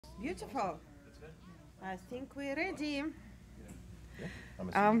Beautiful. I think we're ready. Yeah. I'm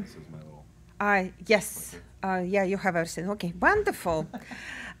assuming this is my little. Yes. Yeah, you have everything. Okay, wonderful.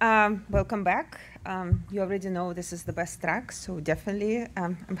 Welcome back. You already know this is the best track, so definitely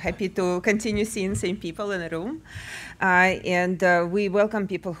I'm happy to continue seeing same people in the room. And we welcome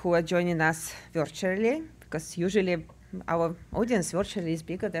people who are joining us virtually, because usually our audience virtually is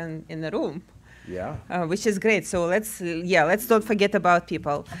bigger than in the room. Yeah. Which is great. So let's not forget about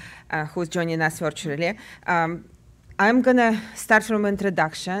people who's joining us virtually. I'm gonna start from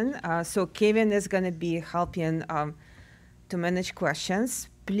introduction. So Kevin is gonna be helping to manage questions.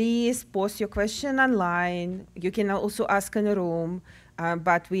 Please post your question online. You can also ask in the room,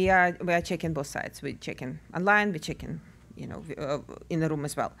 but we are checking both sides. We're checking online. We're checking, in the room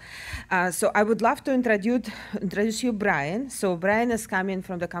as well. So I would love to introduce you, Bryan. So Bryan is coming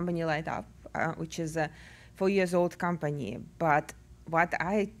from the company Light Up, which is a 4-year-old company. But what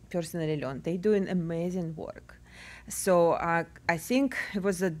I personally learned, they're doing amazing work. So I think it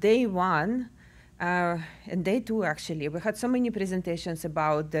was day one, and day two, actually. We had so many presentations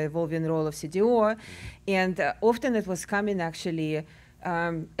about the evolving role of CDO, and often it was coming, actually,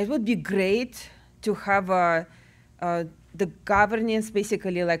 it would be great to have the governance,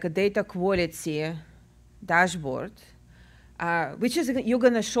 basically like a data quality dashboard, which is you're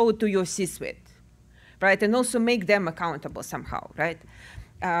going to show to your C-suite, right? And also make them accountable somehow, right?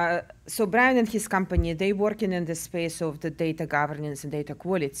 So Bryan and his company, they working in the space of the data governance and data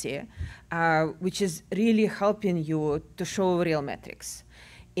quality, which is really helping you to show real metrics.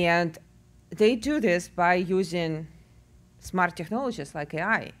 And they do this by using smart technologies like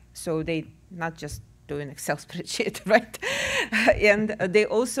AI. So they not just do an Excel spreadsheet, right? And they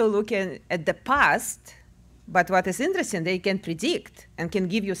also looking at the past, but what is interesting, they can predict and can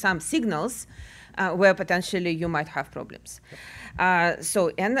give you some signals where potentially you might have problems.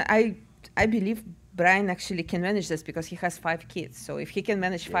 And I believe Bryan actually can manage this because he has 5 kids. So if he can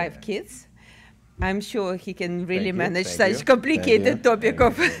manage 5 kids, I'm sure he can really manage such complicated topic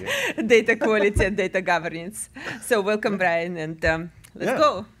of data quality and data governance. So welcome, Bryan, and let's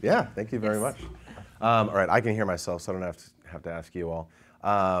go. Yeah, thank you very much. All right, I can hear myself, so I don't have to ask you all.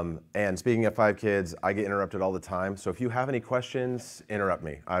 And speaking of 5 kids, I get interrupted all the time. So if you have any questions, interrupt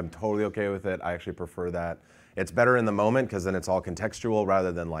me. I'm totally okay with it. I actually prefer that. It's better in the moment because then it's all contextual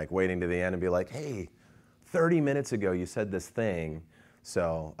rather than like waiting to the end and be like, hey, 30 minutes ago you said this thing.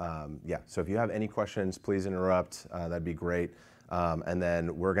 So yeah, so if you have any questions, please interrupt. That'd be great. And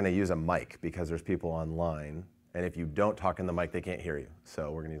then we're going to use a mic because there's people online. And if you don't talk in the mic, they can't hear you.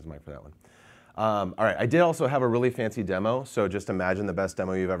 So we're going to use a mic for that one. All right, I did also have a really fancy demo, so just imagine the best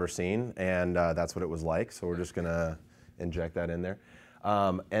demo you've ever seen, and that's what it was like, so we're just going to inject that in there.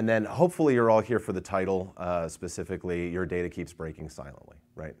 And then hopefully you're all here for the title, specifically, Your Data Keeps Breaking Silently,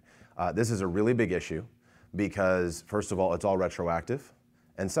 right? This is a really big issue because, first of all, it's all retroactive,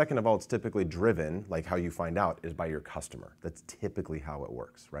 and second of all, it's typically driven, like how you find out, is by your customer. That's typically how it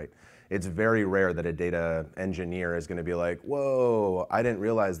works, right? It's very rare that a data engineer is going to be like, whoa, I didn't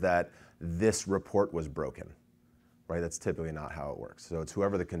realize that this report was broken, right? That's typically not how it works. So it's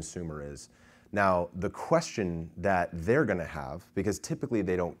whoever the consumer is. Now, the question that they're going to have, because typically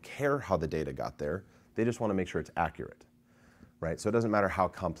they don't care how the data got there, they just want to make sure it's accurate, right? So it doesn't matter how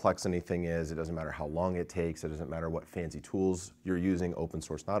complex anything is, it doesn't matter how long it takes, it doesn't matter what fancy tools you're using, open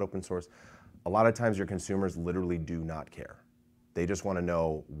source, not open source. A lot of times your consumers literally do not care. They just want to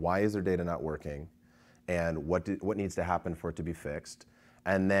know, why is their data not working, and what needs to happen for it to be fixed.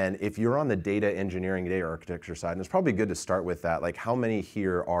 And then if you're on the data engineering, data architecture side, and it's probably good to start with that, like how many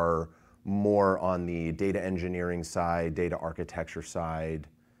here are more on the data engineering side, data architecture side,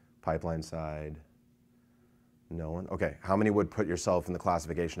 pipeline side? No one? Okay, how many would put yourself in the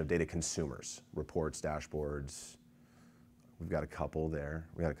classification of data consumers? Reports, dashboards? We've got a couple there.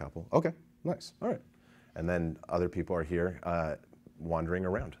 We got a couple. Okay, nice, all right. And then other people are here wandering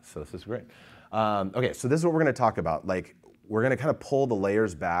around, so this is great. Okay, so this is what we're gonna talk about. Like, we're going to kind of pull the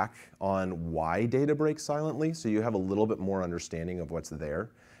layers back on why data breaks silently, so you have a little bit more understanding of what's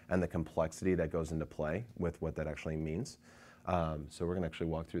there and the complexity that goes into play with what that actually means. So we're going to actually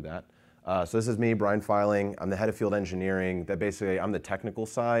walk through that. So this is me, Bryan Feuling. I'm the head of field engineering. That basically, I'm the technical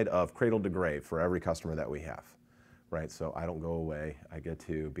side of cradle to grave for every customer that we have, right? So I don't go away. I get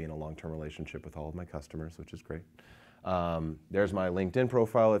to be in a long-term relationship with all of my customers, which is great. There's my LinkedIn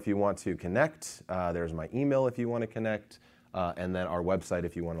profile if you want to connect. There's my email if you want to connect. And then our website,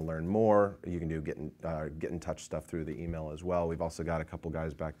 if you want to learn more, you can do get in touch stuff through the email as well. We've also got a couple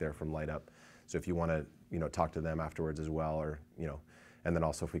guys back there from Light Up, so if you want to talk to them afterwards as well, or and then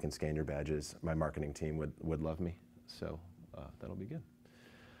also if we can scan your badges, my marketing team would love me. So that'll be good.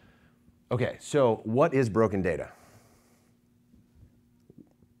 Okay, so what is broken data?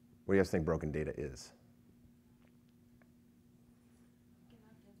 What do you guys think broken data is?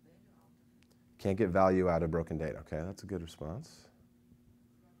 Can't get value out of broken data. Okay, that's a good response.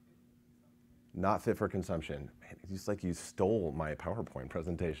 Not fit for consumption. Man, it's just like you stole my PowerPoint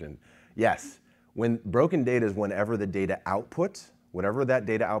presentation. Yes, when broken data is whenever the data output, whatever that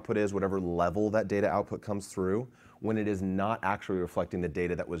data output is, whatever level that data output comes through, when it is not actually reflecting the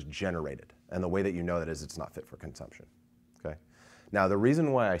data that was generated. And the way that you know that is it's not fit for consumption. Okay. Now, the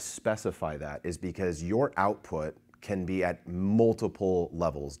reason why I specify that is because your output can be at multiple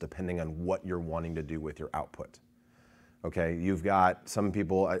levels depending on what you're wanting to do with your output. Okay, you've got some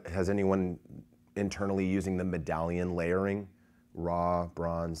people, has anyone internally using the medallion layering, raw,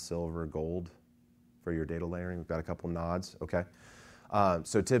 bronze, silver, gold for your data layering? We've got a couple nods, okay.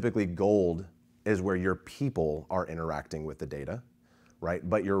 So typically gold is where your people are interacting with the data, right?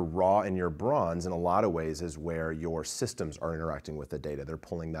 But your raw and your bronze in a lot of ways is where your systems are interacting with the data. They're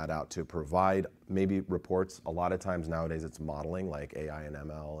pulling that out to provide maybe reports. A lot of times nowadays it's modeling like AI and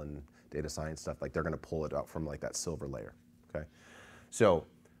ML and data science stuff, like they're gonna pull it out from like that silver layer, okay? So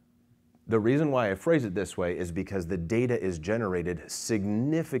the reason why I phrase it this way is because the data is generated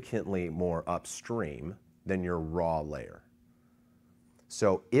significantly more upstream than your raw layer.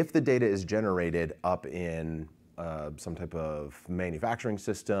 So if the data is generated up in some type of manufacturing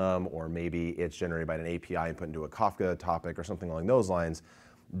system, or maybe it's generated by an API and put into a Kafka topic or something along those lines,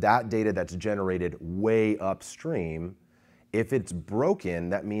 that data that's generated way upstream, if it's broken,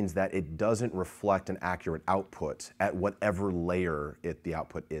 that means that it doesn't reflect an accurate output at whatever layer the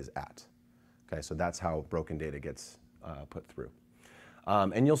output is at. Okay, so that's how broken data gets put through.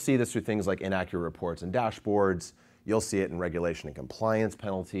 And you'll see this through things like inaccurate reports and dashboards. You'll see it in regulation and compliance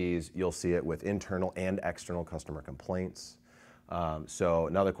penalties. You'll see it with internal and external customer complaints. So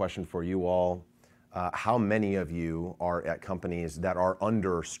another question for you all, how many of you are at companies that are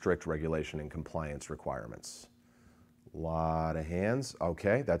under strict regulation and compliance requirements? A lot of hands,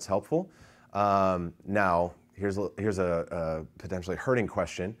 okay, that's helpful. Now, here's a potentially hurting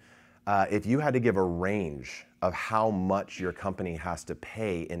question. If you had to give a range of how much your company has to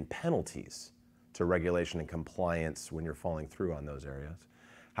pay in penalties to regulation and compliance when you're falling through on those areas,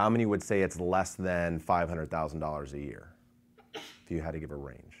 how many would say it's less than $500,000 a year, if you had to give a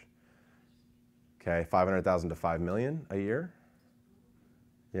range? Okay, 500,000 to 5 million a year?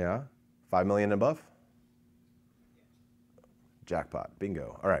 Yeah, 5 million and above? Jackpot,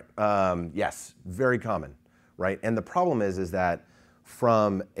 bingo. All right, yes, very common, right? And the problem is that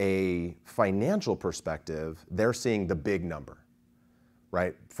from a financial perspective, they're seeing the big number,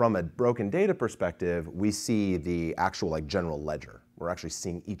 right? From a broken data perspective, we see the actual like general ledger. We're actually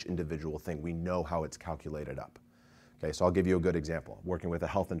seeing each individual thing. We know how it's calculated up. Okay, so I'll give you a good example. Working with a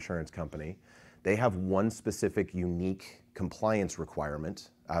health insurance company, they have one specific unique compliance requirement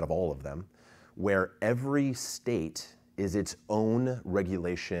out of all of them, where every state is its own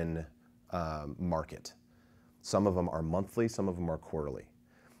regulation market. Some of them are monthly, some of them are quarterly.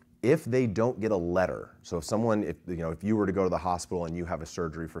 If they don't get a letter, so if you were to go to the hospital and you have a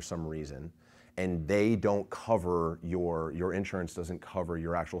surgery for some reason, and they don't cover your insurance doesn't cover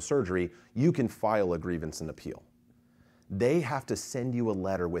your actual surgery, you can file a grievance and appeal. They have to send you a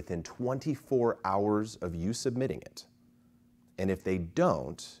letter within 24 hours of you submitting it. And if they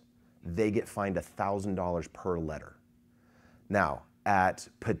don't, they get fined $1,000 per letter. Now, at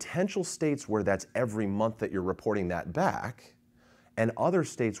potential states where that's every month that you're reporting that back, and other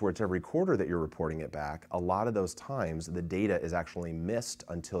states where it's every quarter that you're reporting it back, a lot of those times the data is actually missed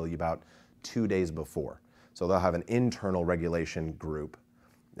until about 2 days before. So they'll have an internal regulation group,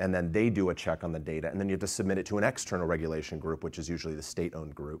 and then they do a check on the data, and then you have to submit it to an external regulation group, which is usually the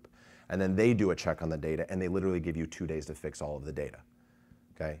state-owned group, and then they do a check on the data, and they literally give you 2 days to fix all of the data.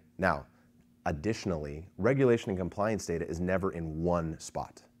 Okay? Now, additionally, regulation and compliance data is never in one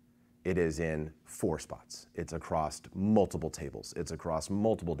spot. It is in 4 spots. It's across multiple tables. It's across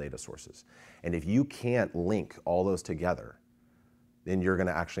multiple data sources. And if you can't link all those together, then you're gonna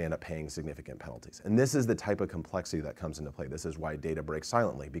actually end up paying significant penalties. And this is the type of complexity that comes into play. This is why data breaks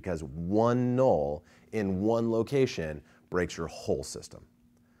silently, because one null in one location breaks your whole system.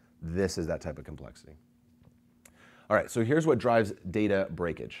 This is that type of complexity. All right, so here's what drives data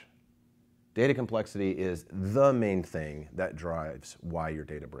breakage. Data complexity is the main thing that drives why your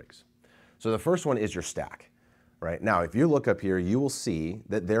data breaks. So the first one is your stack, right? Now, if you look up here, you will see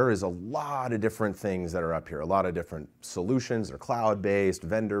that there is a lot of different things that are up here, a lot of different solutions. They're cloud-based,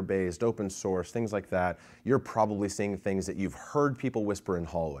 vendor-based, open source, things like that. You're probably seeing things that you've heard people whisper in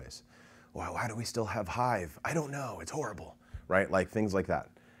hallways. Well, why do we still have Hive? I don't know, it's horrible, right? Like things like that.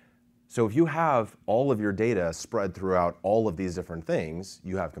 So if you have all of your data spread throughout all of these different things,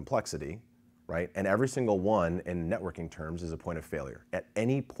 you have complexity, right? And every single one in networking terms is a point of failure. At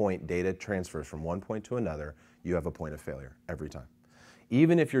any point data transfers from one point to another, you have a point of failure every time.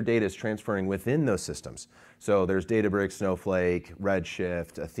 Even if your data is transferring within those systems. So there's Databricks, Snowflake,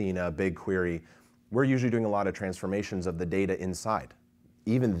 Redshift, Athena, BigQuery. We're usually doing a lot of transformations of the data inside.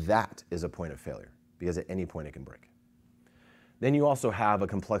 Even that is a point of failure because at any point it can break. Then you also have a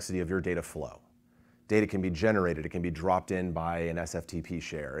complexity of your data flow. Data can be generated, it can be dropped in by an SFTP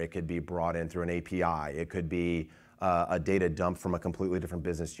share, it could be brought in through an API, it could be a data dump from a completely different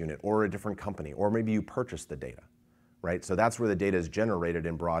business unit or a different company, or maybe you purchased the data, right? So that's where the data is generated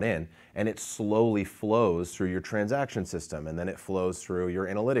and brought in, and it slowly flows through your transaction system, and then it flows through your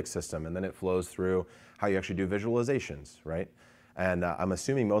analytics system, and then it flows through how you actually do visualizations, right? And I'm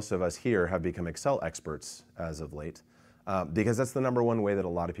assuming most of us here have become Excel experts as of late, because that's the #1 way that a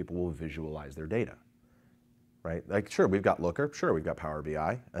lot of people will visualize their data. Right? Like, sure, we've got Looker, sure, we've got Power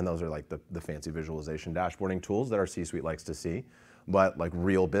BI, and those are like the fancy visualization dashboarding tools that our C-suite likes to see, but like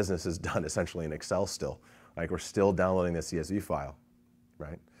real business is done essentially in Excel still. Like, we're still downloading the CSV file,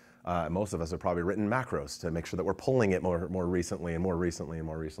 right? Most of us have probably written macros to make sure that we're pulling it more recently and more recently and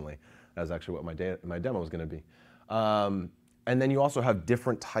more recently. That's actually what my demo is going to be. And then you also have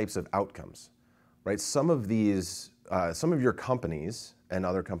different types of outcomes, right? Some of your companies and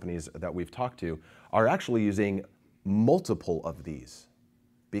other companies that we've talked to are actually using multiple of these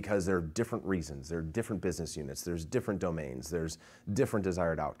because there are different reasons, there are different business units, there's different domains, there's different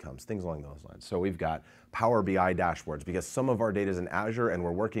desired outcomes, things along those lines. So we've got Power BI dashboards because some of our data is in Azure and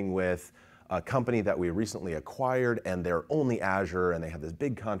we're working with a company that we recently acquired and they're only Azure and they have this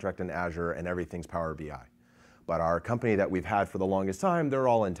big contract in Azure and everything's Power BI. But our company that we've had for the longest time, they're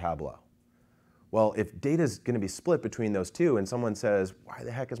all in Tableau. Well, if data is going to be split between those two and someone says, why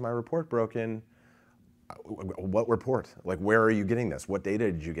the heck is my report broken? What report? Like, where are you getting this? What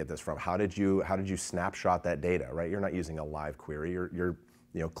data did you get this from? How did you snapshot that data, right? You're not using a live query. You're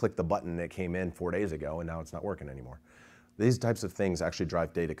click the button and it came in 4 days ago and now it's not working anymore. These types of things actually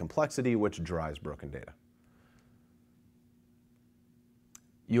drive data complexity, which drives broken data.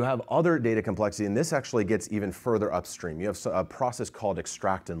 You have other data complexity, and this actually gets even further upstream. You have a process called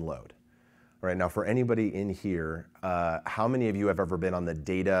extract and load. Right now, for anybody in here, how many of you have ever been on the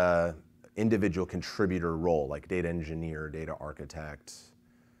data individual contributor role, like data engineer, data architect,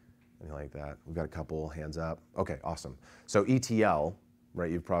 anything like that? We've got a couple hands up. Okay, awesome. So ETL, right,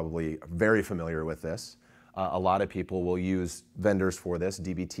 you're probably very familiar with this. A lot of people will use vendors for this.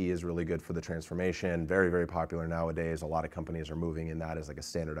 dbt is really good for the transformation, very, very popular nowadays. A lot of companies are moving in that as like a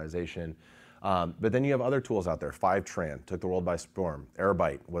standardization. But then you have other tools out there. Fivetran took the world by storm.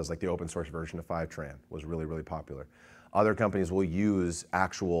 Airbyte was like the open source version of Fivetran, was really, really popular. Other companies will use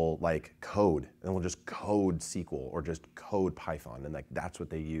actual like code and will just code SQL or just code Python, and like that's what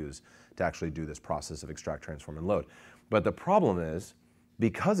they use to actually do this process of extract, transform, and load. But the problem is,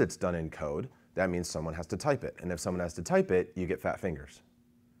 because it's done in code, that means someone has to type it. And if someone has to type it, you get fat fingers.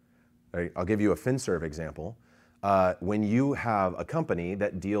 Right? I'll give you a FinServ example. When you have a company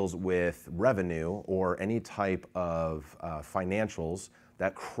that deals with revenue or any type of financials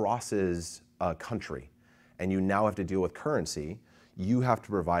that crosses a country, and you now have to deal with currency, you have to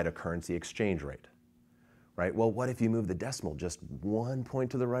provide a currency exchange rate, right? Well, what if you move the decimal just 1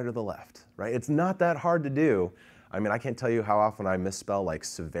 point to the right or the left, right? It's not that hard to do. I mean, I can't tell you how often I misspell like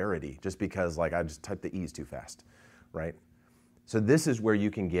severity just because like I just typed the E's too fast, right? So this is where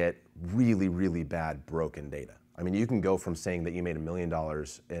you can get really, really bad broken data. I mean, you can go from saying that you made $1 million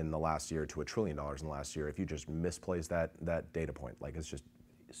in the last year to $1 trillion in the last year if you just misplace that data point. Like, it's just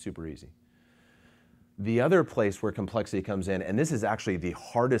super easy. The other place where complexity comes in, and this is actually the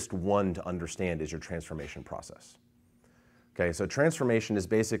hardest one to understand, is your transformation process. Okay, so transformation is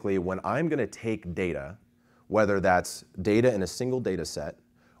basically when I'm going to take data, whether that's data in a single data set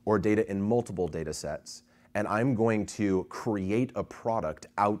or data in multiple data sets, and I'm going to create a product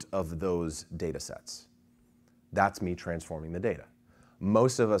out of those data sets. That's me transforming the data.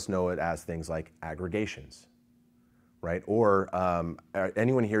 Most of us know it as things like aggregations, right? Or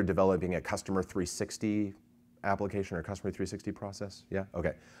anyone here developing a Customer 360 application or Customer 360 process? Yeah,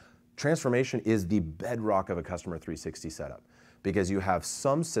 okay. Transformation is the bedrock of a Customer 360 setup because you have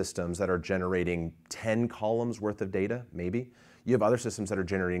some systems that are generating 10 columns worth of data, maybe. You have other systems that are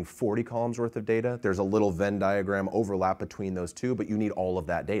generating 40 columns worth of data. There's a little Venn diagram overlap between those two, but you need all of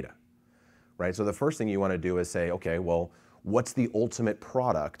that data, right? So the first thing you want to do is say, okay, well, what's the ultimate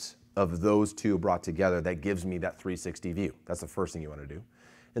product of those two brought together that gives me that 360 view? That's the first thing you want to do.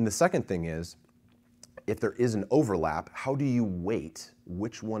 And the second thing is if there is an overlap, how do you weight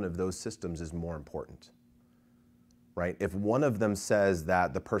which one of those systems is more important? Right? If one of them says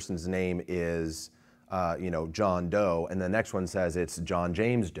that the person's name is, John Doe, and the next one says it's John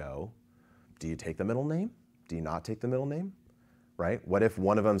James Doe, do you take the middle name? Do you not take the middle name? Right? What if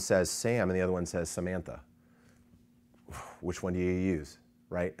one of them says Sam and the other one says Samantha? Which one do you use?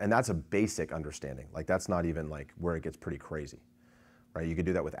 Right? And that's a basic understanding. Like, that's not even like where it gets pretty crazy. Right? You could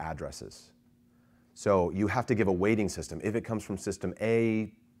do that with addresses. So you have to give a weighting system. If it comes from system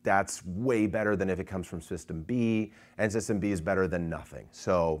A, that's way better than if it comes from system B, and system B is better than nothing.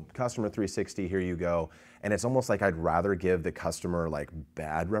 So customer 360, here you go. And it's almost like I'd rather give the customer like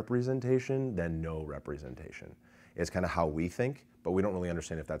bad representation than no representation. It's kind of how we think, but we don't really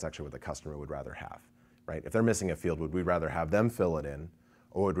understand if that's actually what the customer would rather have, right? If they're missing a field, would we rather have them fill it in,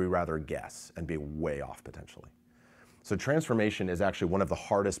 or would we rather guess and be way off potentially? So transformation is actually one of the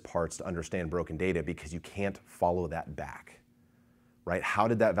hardest parts to understand broken data because you can't follow that back, right? How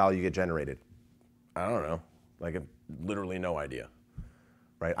did that value get generated? I don't know, like literally no idea,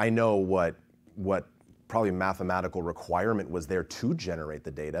 right? I know what probably mathematical requirement was there to generate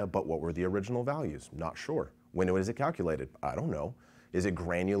the data, but what were the original values? Not sure. When was it calculated? I don't know. Is it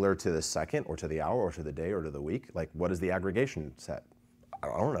granular to the second or to the hour or to the day or to the week? Like, what is the aggregation set? I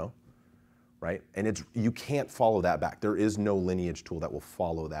don't know. Right? And you can't follow that back. There is no lineage tool that will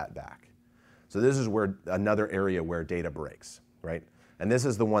follow that back. So this is where another area where data breaks, right? And this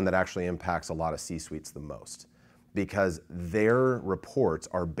is the one that actually impacts a lot of C-suites the most because their reports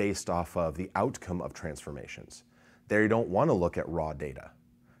are based off of the outcome of transformations. They don't want to look at raw data.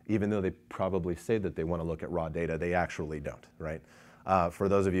 Even though they probably say that they want to look at raw data, they actually don't, right? For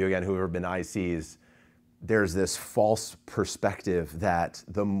those of you, again, who have been ICs, there's this false perspective that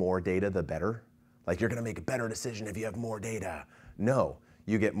the more data, the better. Like, you're gonna make a better decision if you have more data. No,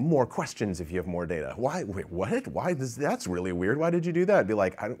 you get more questions if you have more data. Why, wait, what? Why, that's really weird. Why did you do that? Be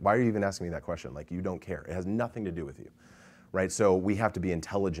like, why are you even asking me that question? Like, you don't care. It has nothing to do with you, right? So we have to be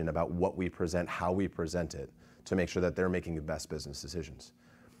intelligent about what we present, how we present it, to make sure that they're making the best business decisions.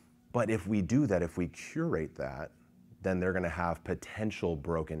 But if we do that, if we curate that, then they're gonna have potential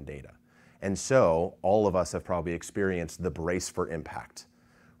broken data. And so all of us have probably experienced the brace for impact,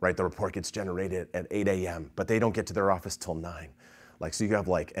 right? The report gets generated at 8 a.m., but they don't get to their office till 9. Like, so you have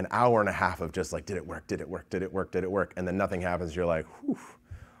like an hour and a half of just like, did it work, did it work, did it work, did it work? And then nothing happens. You're like, whew,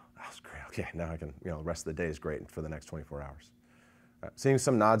 that was great. Okay, now I can, the rest of the day is great for the next 24 hours. Seeing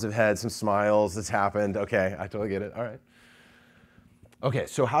some nods of head, some smiles, it's happened. Okay, I totally get it, all right. Okay,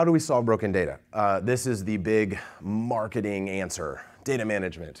 so how do we solve broken data? This is the big marketing answer, data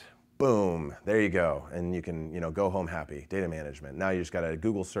management. Boom, there you go. And you can go home happy, data management. Now you just got to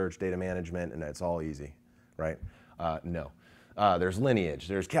Google search data management and it's all easy, right? No. There's lineage,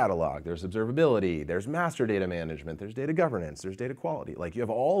 there's catalog, there's observability, there's master data management, there's data governance, there's data quality. Like, you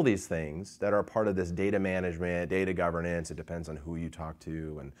have all these things that are part of this data management, data governance. It depends on who you talk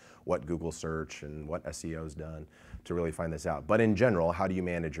to and what Google search and what SEO's done to really find this out. But in general, how do you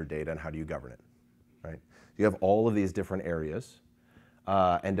manage your data and how do you govern it, right? You have all of these different areas.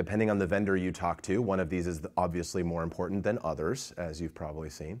 And depending on the vendor you talk to, one of these is obviously more important than others, as you've probably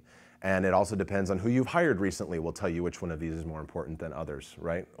seen. And it also depends on who you've hired recently will tell you which one of these is more important than others,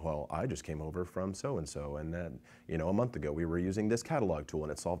 right? Well, I just came over from so-and-so, and then, a month ago we were using this catalog tool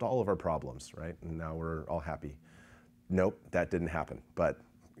and it solved all of our problems, right? And now we're all happy. Nope, that didn't happen, but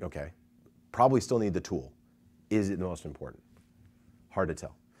okay. Probably still need the tool. Is it the most important? Hard to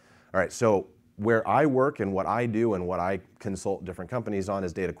tell. All right, so where I work and what I do and what I consult different companies on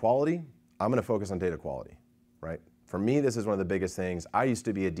is data quality. I'm gonna focus on data quality, right? For me, this is one of the biggest things. I used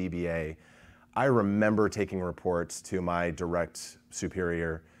to be a DBA. I remember taking reports to my direct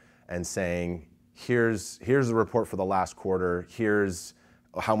superior and saying, here's the report for the last quarter, here's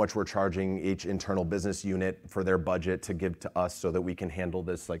how much we're charging each internal business unit for their budget to give to us so that we can handle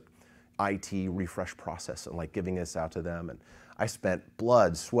this like IT refresh process and like giving this out to them. And I spent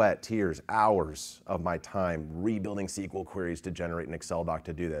blood, sweat, tears, hours of my time rebuilding SQL queries to generate an Excel doc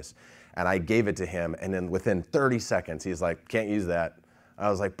to do this. And I gave it to him, and then within 30 seconds, he's like, can't use that. I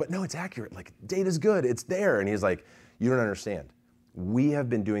was like, but no, it's accurate. Like, data's good, it's there. And he's like, you don't understand. We have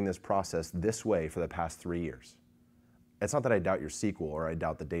been doing this process this way for the past 3 years. It's not that I doubt your SQL or I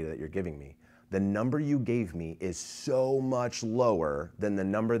doubt the data that you're giving me. The number you gave me is so much lower than the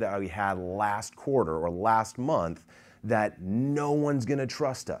number that we had last quarter or last month that no one's gonna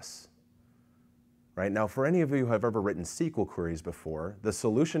trust us. Right? Now, for any of you who have ever written SQL queries before, the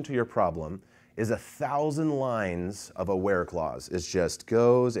solution to your problem is 1,000 lines of a where clause. It just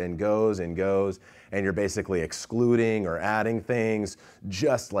goes and goes and goes, and you're basically excluding or adding things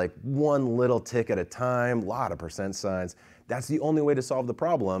just like one little tick at a time, a lot of percent signs. That's the only way to solve the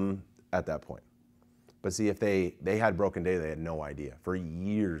problem at that point. But see, if they had broken data, they had no idea. For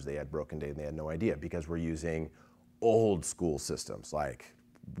years they had broken data and they had no idea because we're using old school systems like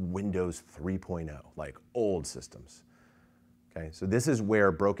Windows 3.0, like old systems. Okay, so this is where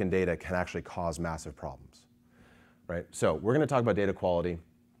broken data can actually cause massive problems, right? So we're going to talk about data quality,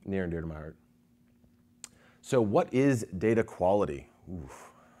 near and dear to my heart. So what is data quality?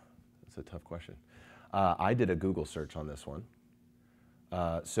 Oof, that's a tough question. I did a Google search on this one.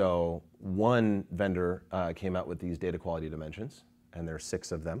 So one vendor came out with these data quality dimensions, and there's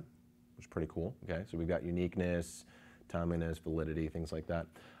 6 of them, which is pretty cool. Okay, so we've got uniqueness, timeliness, validity, things like that.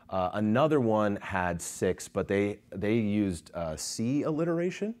 Another one had 6, but they used C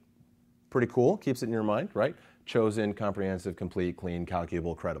alliteration. Pretty cool, keeps it in your mind, right? Chosen, comprehensive, complete, clean,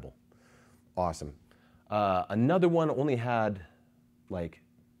 calculable, credible. Awesome. Another one only had like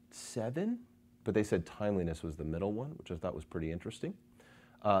 7, but they said timeliness was the middle one, which I thought was pretty interesting.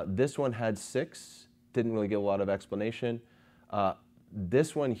 This one had 6, didn't really give a lot of explanation.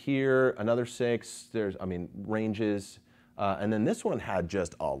 This one here, another 6, there's, ranges. And then this one had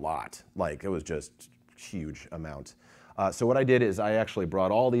just a lot, like it was just huge amount. So what I did is I actually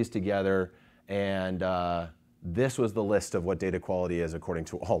brought all these together, and this was the list of what data quality is according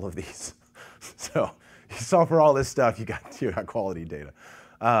to all of these. So you solve for all this stuff, you got quality data,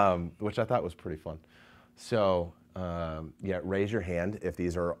 which I thought was pretty fun. So yeah, raise your hand if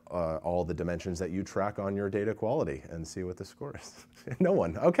these are all the dimensions that you track on your data quality and see what the score is. No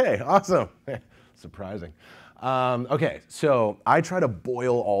one. Okay, awesome. Surprising. Okay, so I try to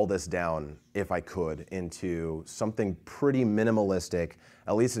boil all this down, if I could, into something pretty minimalistic,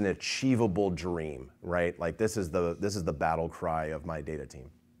 at least an achievable dream, right? Like this is the battle cry of my data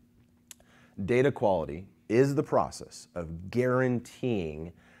team. Data quality is the process of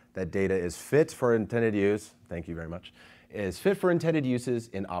guaranteeing that data is fit for intended use, thank you very much, is fit for intended uses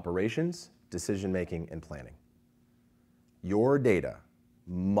in operations, decision-making, and planning. Your data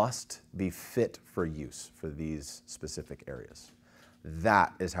must be fit for use for these specific areas.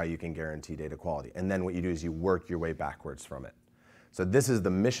 That is how you can guarantee data quality. And then what you do is you work your way backwards from it. So this is the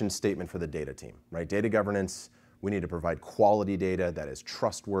mission statement for the data team, right? Data governance, we need to provide quality data that is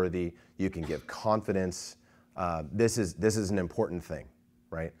trustworthy. You can give confidence. This is an important thing,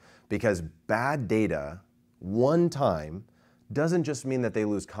 right? Because bad data, one time, doesn't just mean that they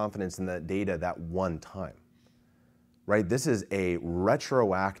lose confidence in that data that one time. Right? This is a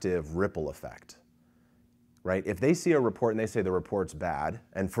retroactive ripple effect, right? If they see a report and they say the report's bad,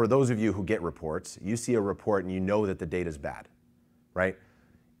 and for those of you who get reports, you see a report and you know that the data's bad, right?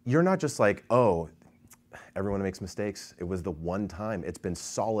 You're not just like, oh, everyone makes mistakes. It was the one time. It's been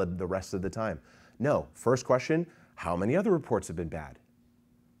solid the rest of the time. No, first question, how many other reports have been bad,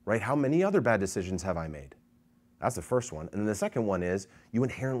 right? How many other bad decisions have I made? That's the first one. And then the second one is you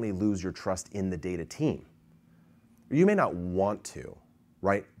inherently lose your trust in the data team. You may not want to,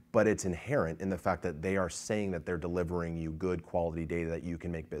 right? But it's inherent in the fact that they are saying that they're delivering you good quality data that you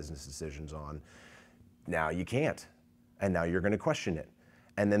can make business decisions on. Now you can't, and now you're going to question it.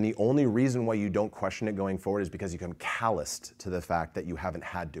 And then the only reason why you don't question it going forward is because you become calloused to the fact that you haven't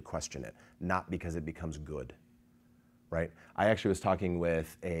had to question it, not because it becomes good, right? I actually was talking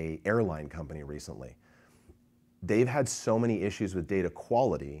with an airline company recently. They've had so many issues with data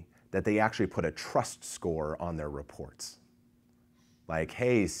quality that they actually put a trust score on their reports. Like,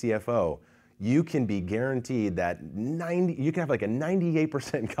 hey, CFO, you can be guaranteed that you can have like a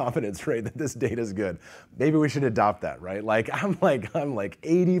 98% confidence rate that this data is good. Maybe we should adopt that, right? Like I'm like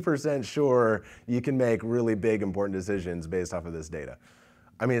 80% sure you can make really big, important decisions based off of this data.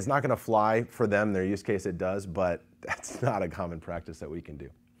 I mean, it's not gonna fly for them, their use case it does, but that's not a common practice that we can do.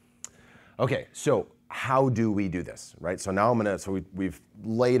 Okay, so how do we do this, right? So now we've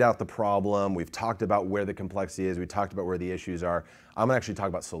laid out the problem, we've talked about where the complexity is, we talked about where the issues are. I'm gonna actually talk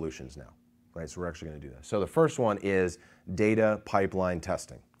about solutions now, right? So we're actually gonna do this. So the first one is data pipeline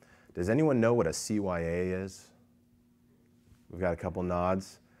testing. Does anyone know what a CYA is? We've got a couple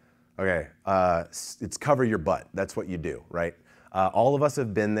nods. Okay, it's cover your butt. That's what you do, right? All of us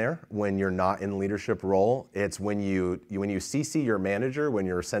have been there when you're not in leadership role. It's when you CC your manager when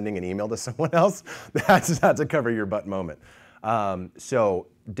you're sending an email to someone else. That's a cover your butt moment. So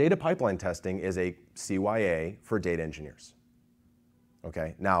data pipeline testing is a CYA for data engineers.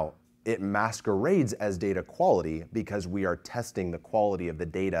 Okay, now it masquerades as data quality because we are testing the quality of the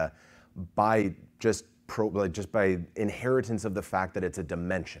data by just by inheritance of the fact that it's a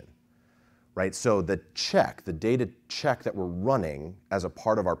dimension. right? So the data check that we're running as a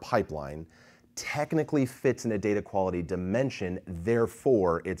part of our pipeline technically fits in a data quality dimension,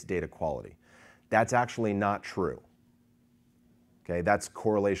 therefore it's data quality. That's actually not true. Okay, that's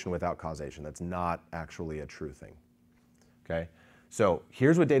correlation without causation. That's not actually a true thing. Okay, so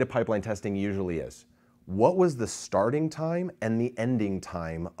here's what data pipeline testing usually is. What was the starting time and the ending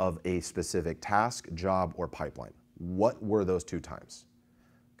time of a specific task, job, or pipeline? What were those two times?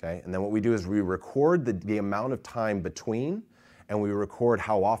 Okay, and then what we do is we record the amount of time between, and we record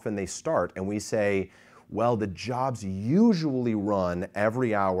how often they start, and we say, well, the jobs usually run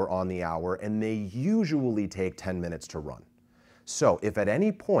every hour on the hour, and they usually take 10 minutes to run. So if at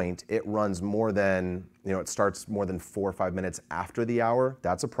any point it runs more than, it starts more than 4 or 5 minutes after the hour,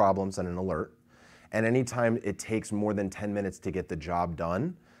 that's a problem, send an alert. And anytime it takes more than 10 minutes to get the job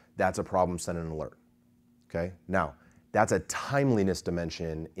done, that's a problem, send an alert. Okay, now that's a timeliness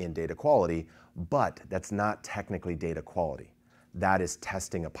dimension in data quality, but that's not technically data quality. That is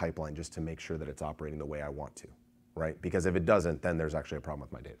testing a pipeline just to make sure that it's operating the way I want to, right? Because if it doesn't, then there's actually a problem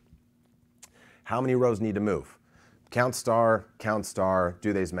with my data. How many rows need to move? Count star,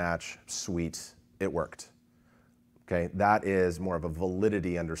 do these match, sweet, it worked. Okay, that is more of a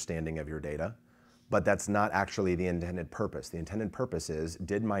validity understanding of your data, but that's not actually the intended purpose. The intended purpose is,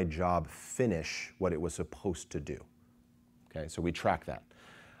 did my job finish what it was supposed to do? Okay, so we track that.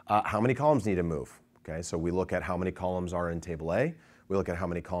 How many columns need to move? Okay, so we look at how many columns are in table A, we look at how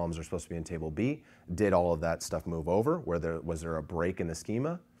many columns are supposed to be in table B. Did all of that stuff move over? Was there a break in the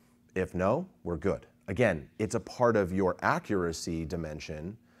schema? If no, we're good. Again, it's a part of your accuracy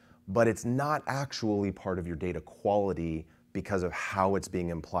dimension, but it's not actually part of your data quality because of how it's being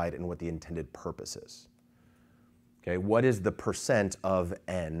implied and what the intended purpose is. Okay, what is the percent of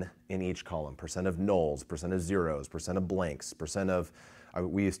n in each column? Percent of nulls, percent of zeros, percent of blanks, percent of,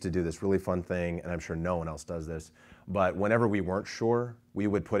 we used to do this really fun thing, and I'm sure no one else does this, but whenever we weren't sure, we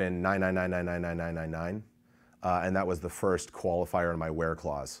would put in 999999999, and that was the first qualifier in my where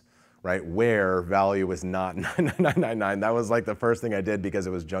clause, right? Where value was not 99999. That was like the first thing I did because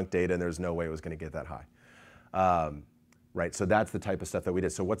it was junk data and there's no way it was gonna get that high. Right, so that's the type of stuff that we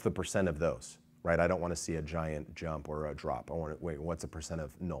did. So what's the percent of those? Right, I don't want to see a giant jump or a drop. I want to, wait, what's the percent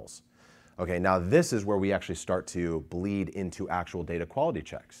of nulls? Okay, now this is where we actually start to bleed into actual data quality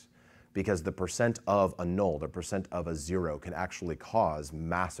checks, because the percent of a null, the percent of a zero can actually cause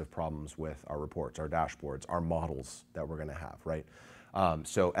massive problems with our reports, our dashboards, our models that we're going to have, right?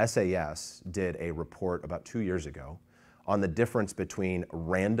 So SAS did a report about 2 years ago on the difference between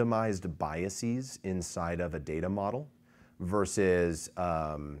randomized biases inside of a data model versus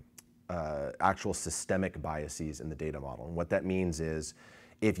actual systemic biases in the data model. And what that means is,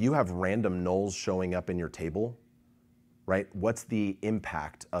 if you have random nulls showing up in your table, right, what's the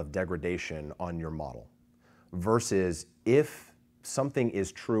impact of degradation on your model? Versus if something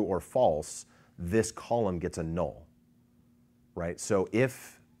is true or false, this column gets a null, right? So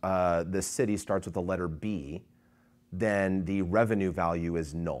if the city starts with the letter B, then the revenue value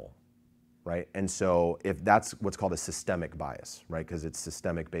is null. Right? And so if that's what's called a systemic bias, right? Because it's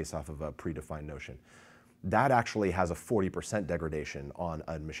systemic based off of a predefined notion. That actually has a 40% degradation on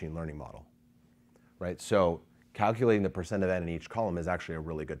a machine learning model, right? So calculating the percent of n in each column is actually a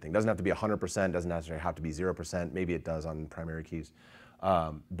really good thing. Doesn't have to be 100%, doesn't necessarily have to be 0%, maybe it does on primary keys.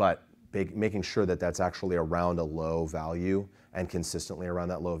 But making sure that that's actually around a low value and consistently around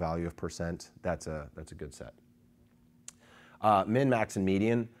that low value of percent, that's a good set. Min, max, and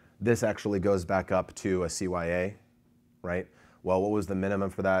median. This actually goes back up to a CYA, right? Well, what was the minimum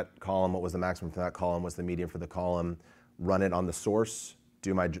for that column? What was the maximum for that column? What's the median for the column? Run it on the source,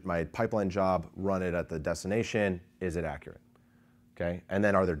 do my pipeline job, run it at the destination. Is it accurate? Okay, and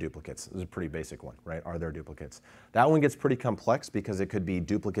then are there duplicates? This is a pretty basic one, right? Are there duplicates? That one gets pretty complex because it could be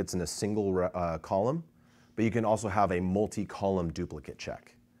duplicates in a single column, but you can also have a multi-column duplicate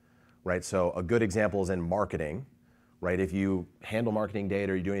check, right? So a good example is in marketing. Right, if you handle marketing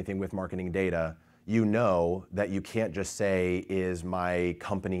data or you do anything with marketing data, you know that you can't just say, is my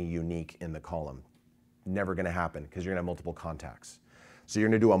company unique in the column? Never gonna happen, because you're gonna have multiple contacts. So you're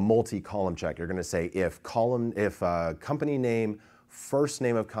gonna do a multi-column check. You're gonna say, if company name, first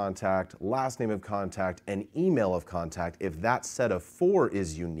name of contact, last name of contact, and email of contact, if that set of 4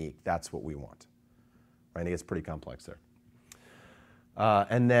 is unique, that's what we want. Right, it gets pretty complex there.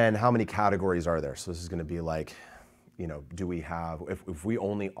 And then how many categories are there? So this is gonna be like, do we have, if we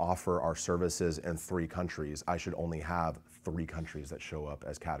only offer our services in 3 countries, I should only have 3 countries that show up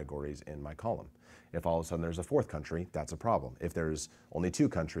as categories in my column. If all of a sudden there's a 4th country, that's a problem. If there's only 2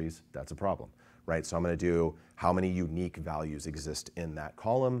 countries, that's a problem, right? So I'm gonna do how many unique values exist in that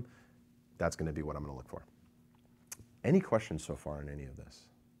column. That's going to be what I'm going to look for. Any questions so far on any of this?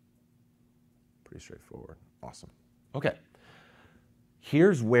 Pretty straightforward. Awesome. Okay.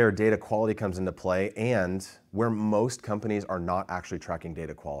 Here's where data quality comes into play and where most companies are not actually tracking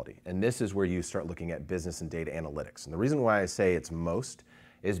data quality. And this is where you start looking at business and data analytics. And the reason why I say it's most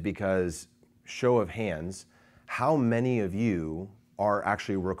is because, show of hands, how many of you are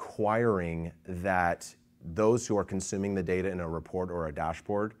actually requiring that those who are consuming the data in a report or a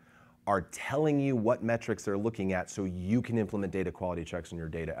dashboard are telling you what metrics they're looking at so you can implement data quality checks on your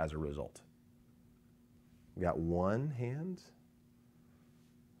data as a result? We got one hand.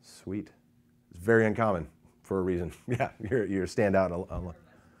 Sweet. It's very uncommon for a reason. Yeah, you're stand out.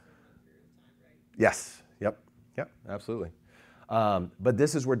 Yes. Yep. Absolutely. But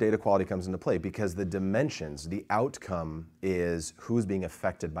this is where data quality comes into play because the dimensions, the outcome is who's being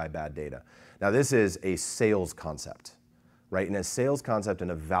affected by bad data. Now, this is a sales concept, right? In a sales concept and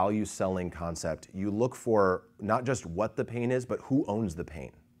a value selling concept, you look for not just what the pain is, but who owns the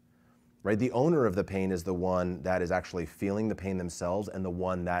pain. Right? The owner of the pain is the one that is actually feeling the pain themselves and the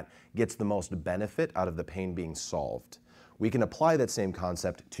one that gets the most benefit out of the pain being solved. We can apply that same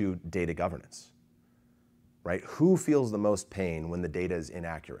concept to data governance, right? Who feels the most pain when the data is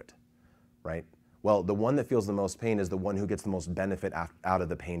inaccurate, right? Well, the one that feels the most pain is the one who gets the most benefit out of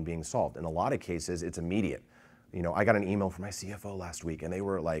the pain being solved. In a lot of cases, it's immediate. You know, I got an email from my CFO last week and they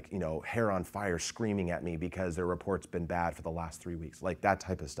were like, you know, hair on fire screaming at me because their report's been bad for the last 3 weeks, like that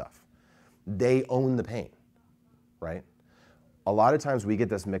type of stuff. They own the pain, right? A lot of times we get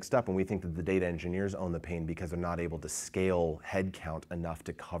this mixed up and we think that the data engineers own the pain because they're not able to scale headcount enough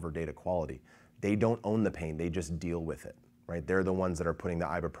to cover data quality. They don't own the pain, they just deal with it, right? They're the ones that are putting the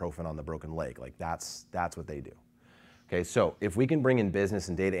ibuprofen on the broken leg. Like that's what they do. Okay, so if we can bring in business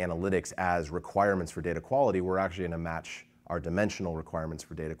and data analytics as requirements for data quality, we're actually gonna match our dimensional requirements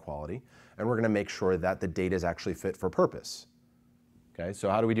for data quality, and we're gonna make sure that the data is actually fit for purpose. Okay, so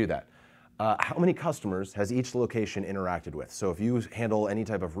how do we do that? How many customers has each location interacted with? So if you handle any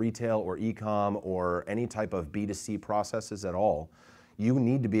type of retail or e-com or any type of B2C processes at all, you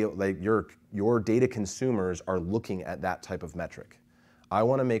need to be, like your data consumers are looking at that type of metric. I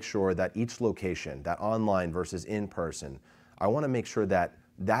wanna make sure that each location, that online versus in person, I wanna make sure that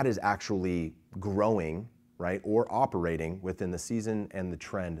that is actually growing, right, or operating within the season and the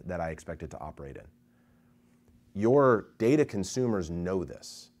trend that I expect it to operate in. Your data consumers know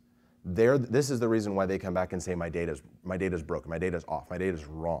this. This is the reason why they come back and say my data's broken, my data's off, my data's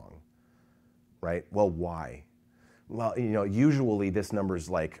wrong, right? Well, why? Well, you know, usually this number's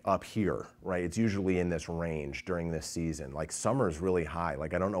like up here, right? It's usually in this range during this season. Like summer's really high.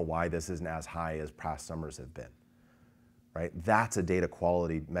 Like I don't know why this isn't as high as past summers have been, right? That's a data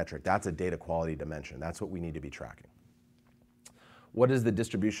quality metric. That's a data quality dimension. That's what we need to be tracking. What is the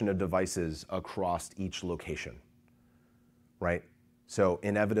distribution of devices across each location, right? So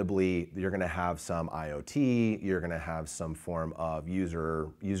inevitably, you're gonna have some IoT, you're gonna have some form of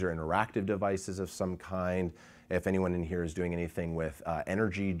user interactive devices of some kind. If anyone in here is doing anything with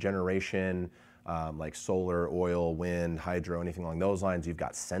energy generation, like solar, oil, wind, hydro, anything along those lines, you've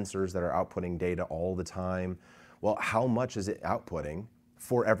got sensors that are outputting data all the time. Well, how much is it outputting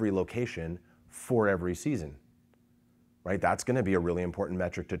for every location, for every season, right? That's gonna be a really important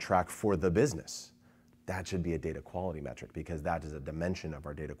metric to track for the business. That should be a data quality metric because that is a dimension of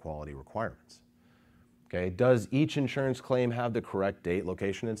our data quality requirements. Okay, does each insurance claim have the correct date,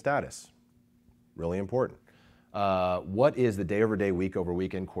 location, and status? Really important. What is the day over day, week over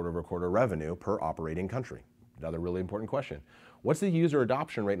week, and quarter over quarter revenue per operating country? Another really important question. What's the user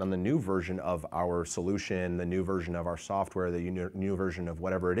adoption rate on the new version of our solution, the new version of our software, the new version of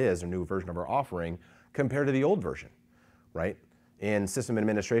whatever it is, or new version of our offering compared to the old version, right? In system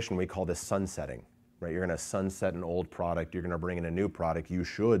administration, we call this sunsetting. Right, you're gonna sunset an old product, you're gonna bring in a new product, you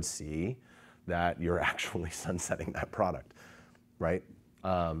should see that you're actually sunsetting that product, right?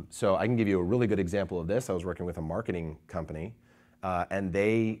 So I can give you a really good example of this. I was working with a marketing company, and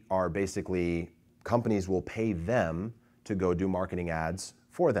they are basically, companies will pay them to go do marketing ads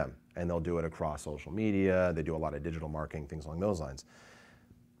for them, and they'll do it across social media, they do a lot of digital marketing, things along those lines.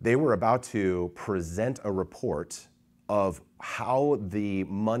 They were about to present a report of how the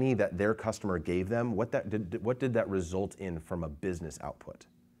money that their customer gave them, what did that result in from a business output,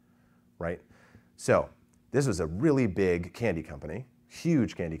 right? So this was a really big candy company,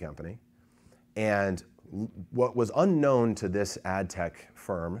 huge candy company, and what was unknown to this ad tech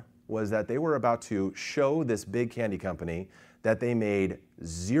firm was that they were about to show this big candy company that they made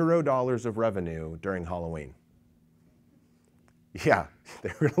 $0 of revenue during Halloween. Yeah,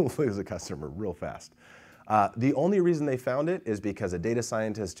 they were gonna lose a customer real fast. The only reason they found it is because a data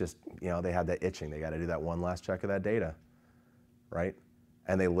scientist just, they had that itching. They got to do that one last check of that data, right?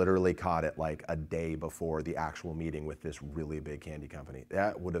 And they literally caught it like a day before the actual meeting with this really big candy company.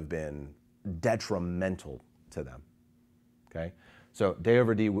 That would have been detrimental to them, okay? So day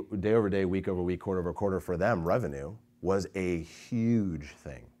over day, week over week, quarter over quarter, for them, revenue was a huge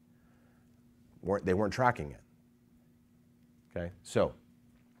thing. They weren't tracking it, okay? So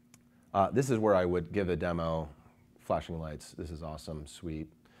this is where I would give a demo. Flashing lights, this is awesome, sweet.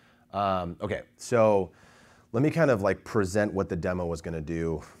 Okay, so let me kind of like present what the demo was gonna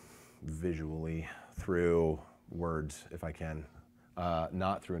do visually through words, if I can,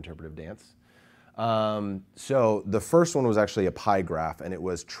 not through interpretive dance. So the first one was actually a pie graph, and it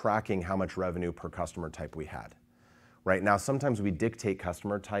was tracking how much revenue per customer type we had. Right now, sometimes we dictate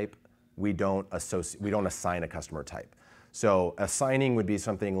customer type, we don't assign a customer type. So assigning would be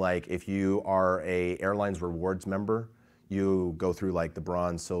something like if you are a airlines rewards member, you go through like the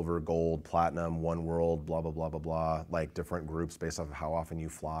bronze, silver, gold, platinum, one world, blah, blah, blah, blah, blah, like different groups based off of how often you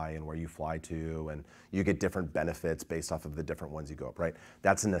fly and where you fly to, and you get different benefits based off of the different ones you go up, right?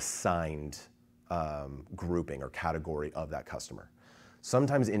 That's an assigned grouping or category of that customer.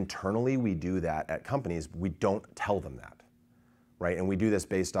 Sometimes internally we do that at companies, we don't tell them that. Right? And we do this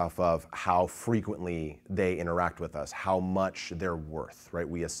based off of how frequently they interact with us, how much they're worth, right?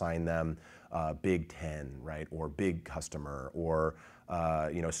 We assign them Big 10, right? Or big customer, or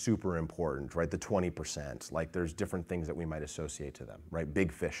super important, right? The 20%, like there's different things that we might associate to them, right?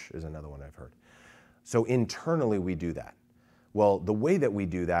 Big fish is another one I've heard. So internally we do that. Well, the way that we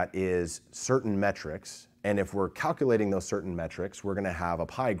do that is certain metrics, and if we're calculating those certain metrics, we're gonna have a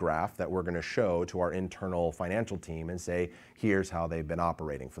pie graph that we're gonna show to our internal financial team and say, here's how they've been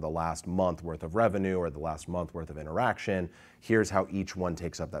operating for the last month worth of revenue or the last month worth of interaction. Here's how each one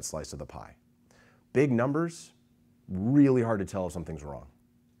takes up that slice of the pie. Big numbers, really hard to tell if something's wrong,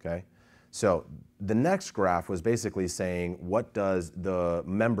 okay? So the next graph was basically saying, what does the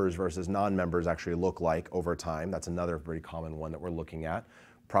members versus non-members actually look like over time? That's another very common one that we're looking at.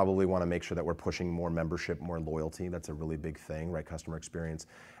 Probably want to make sure that we're pushing more membership, more loyalty. That's a really big thing, right? Customer experience.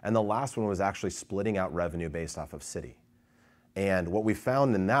 And the last one was actually splitting out revenue based off of city. And what we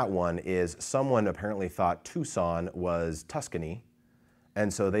found in that one is someone apparently thought Tucson was Tuscany,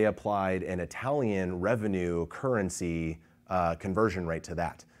 and so they applied an Italian revenue currency conversion rate to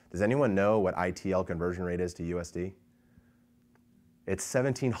that. Does anyone know what ITL conversion rate is to USD? It's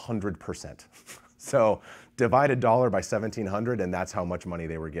 1,700%. So divide a dollar by 1,700, and that's how much money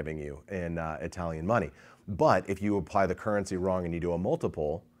they were giving you in Italian money. But if you apply the currency wrong and you do a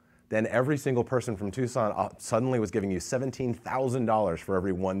multiple, then every single person from Tucson suddenly was giving you $17,000 for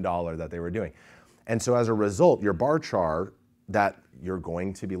every $1 that they were doing. And so as a result, your bar chart that you're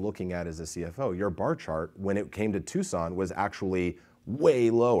going to be looking at as a CFO, your bar chart, when it came to Tucson, was actually way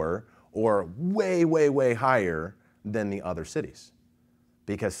lower or way, way, way higher than the other cities,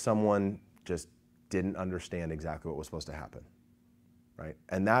 because someone just didn't understand exactly what was supposed to happen, right?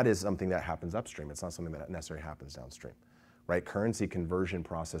 And that is something that happens upstream. It's not something that necessarily happens downstream, right? Currency conversion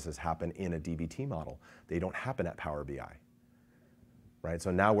processes happen in a DBT model. They don't happen at Power BI, right?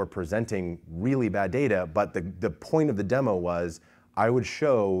 So now we're presenting really bad data, but the point of the demo was I would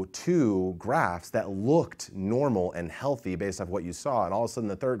show two graphs that looked normal and healthy based off what you saw, and all of a sudden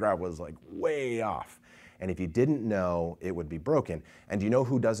the third graph was like way off. And if you didn't know, it would be broken. And do you know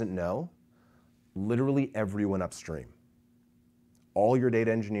who doesn't know? Literally everyone upstream. All your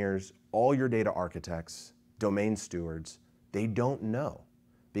data engineers, all your data architects, domain stewards, they don't know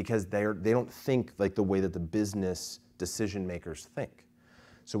because they don't think like the way that the business decision makers think.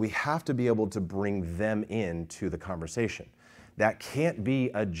 So we have to be able to bring them into the conversation. That can't be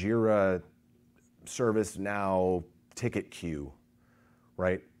a Jira ServiceNow ticket queue,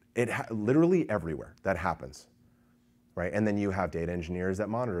 right? Literally everywhere that happens, right? And then you have data engineers that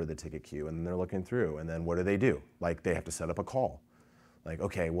monitor the ticket queue, and then they're looking through, and then what do? Like they have to set up a call. Like,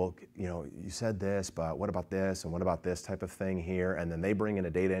 okay, well, you said this, but what about this, and what about this type of thing here? And then they bring in a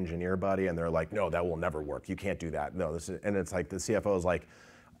data engineer buddy, and they're like, no, that will never work. You can't do that. No, and it's like the CFO is like,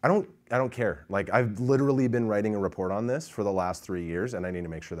 I don't care. Like I've literally been writing a report on this for the last 3 years, and I need to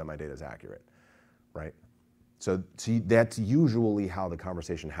make sure that my data is accurate, right? So that's usually how the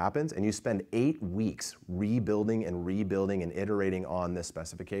conversation happens, and you spend 8 weeks rebuilding and iterating on this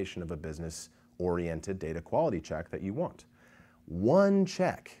specification of a business-oriented data quality check that you want. One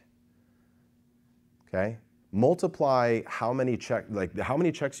check, okay? Multiply how many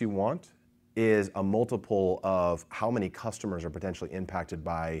checks you want is a multiple of how many customers are potentially impacted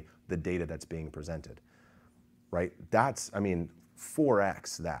by the data that's being presented, right?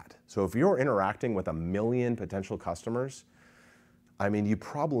 4x that. So if you're interacting with 1 million potential customers, I mean, you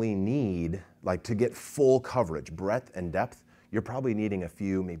probably need, like, to get full coverage, breadth and depth, you're probably needing a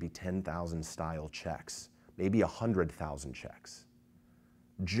few, maybe 10,000 style checks, maybe 100,000 checks,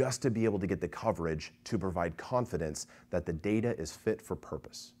 just to be able to get the coverage to provide confidence that the data is fit for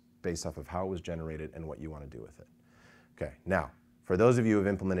purpose based off of how it was generated and what you want to do with it. Okay, now, for those of you who have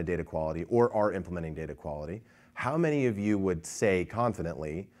implemented data quality or are implementing data quality, how many of you would say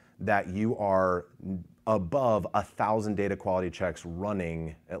confidently that you are above 1,000 data quality checks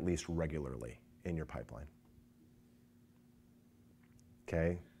running at least regularly in your pipeline?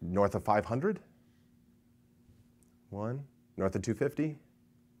 Okay, north of 500? One? North of 250?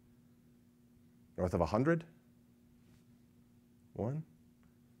 North of 100? One?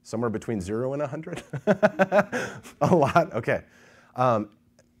 Somewhere between 0 and 100? A lot, okay.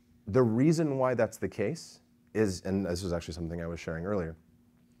 The reason why that's the case is, and this was actually something I was sharing earlier,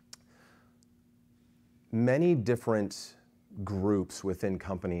 many different groups within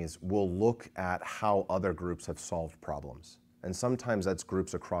companies will look at how other groups have solved problems. And sometimes that's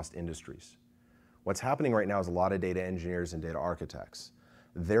groups across industries. What's happening right now is a lot of data engineers and data architects,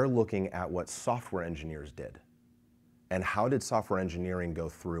 they're looking at what software engineers did. And how did software engineering go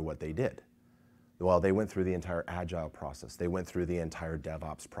through what they did? Well, they went through the entire agile process. They went through the entire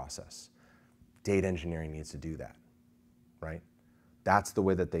DevOps process. Data engineering needs to do that, right? That's the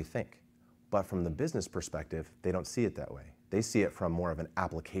way that they think. But from the business perspective, they don't see it that way. They see it from more of an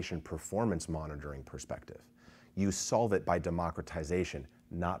application performance monitoring perspective. You solve it by democratization,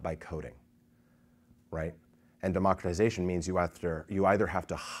 not by coding, right? And democratization means you either have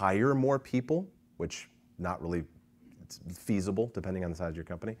to hire more people, which not really feasible depending on the size of your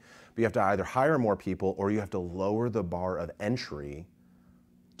company, but you have to either hire more people or you have to lower the bar of entry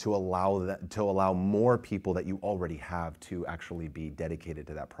to allow more people that you already have to actually be dedicated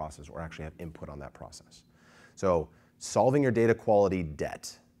to that process or actually have input on that process. So solving your data quality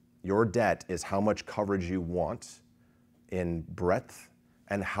debt. Your debt is how much coverage you want in breadth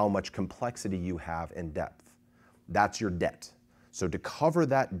and how much complexity you have in depth. That's your debt. So to cover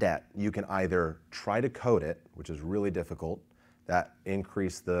that debt, you can either try to code it, which is really difficult, that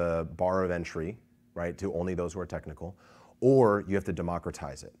increase the bar of entry, right, to only those who are technical, or you have to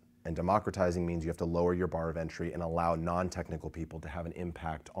democratize it. And democratizing means you have to lower your bar of entry and allow non-technical people to have an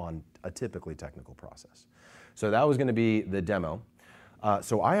impact on a typically technical process. So that was going to be the demo.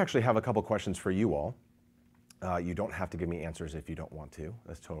 So I actually have a couple questions for you all. You don't have to give me answers if you don't want to.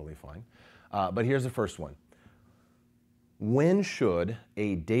 That's totally fine. But here's the first one. When should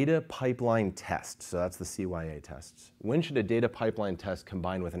a data pipeline test, so that's the CYA tests, when should a data pipeline test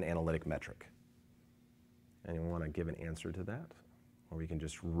combine with an analytic metric? Anyone want to give an answer to that? Or we can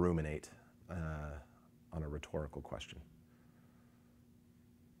just ruminate on a rhetorical question.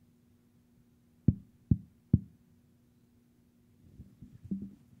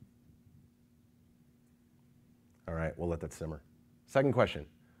 All right, we'll let that simmer. Second question.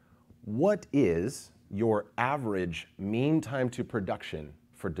 What is your average mean time to production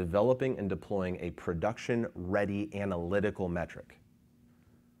for developing and deploying a production-ready analytical metric?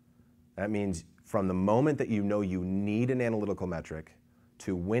 That means from the moment that you know you need an analytical metric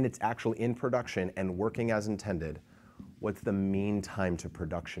to when it's actually in production and working as intended, what's the mean time to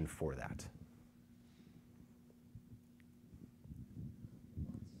production for that?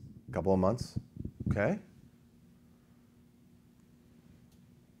 A couple of months, okay?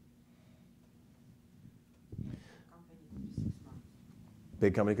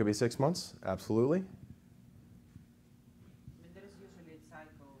 Big company could be 6 months, absolutely. I mean, there is usually a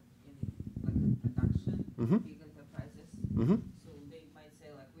cycle in like production, big enterprises. So they might say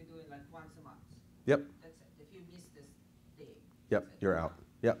like we're doing like once a month. Yep. That's it. If you miss this day. Yep, you're out.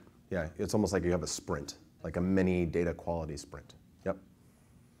 Yep. Yeah, it's almost like you have a sprint, like a mini data quality sprint. Yep.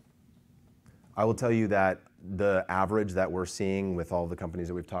 I will tell you that the average that we're seeing with all the companies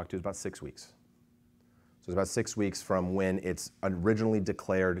that we've talked to is about 6 weeks. So it's about 6 weeks from when it's originally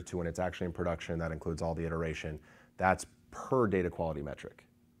declared to when it's actually in production. That includes all the iteration. That's per data quality metric.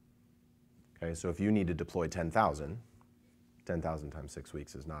 Okay, so if you need to deploy 10,000 times 6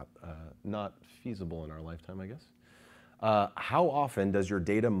 weeks is not feasible in our lifetime, I guess. How often does your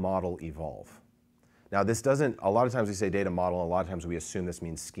data model evolve? Now this doesn't, a lot of times we say data model, and a lot of times we assume this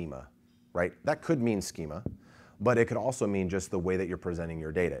means schema, right? That could mean schema. But it could also mean just the way that you're presenting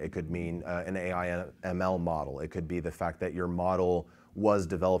your data. It could mean an AI ML model. It could be the fact that your model was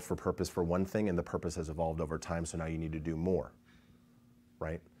developed for purpose for one thing and the purpose has evolved over time, so now you need to do more,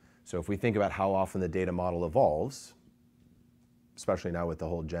 right? So if we think about how often the data model evolves, especially now with the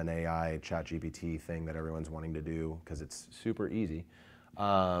whole Gen AI, ChatGPT thing that everyone's wanting to do because it's super easy.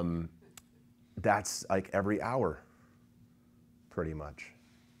 That's like every hour, pretty much,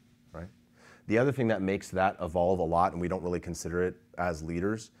 right? The other thing that makes that evolve a lot, and we don't really consider it as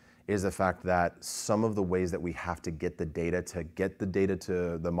leaders, is the fact that some of the ways that we have to get the data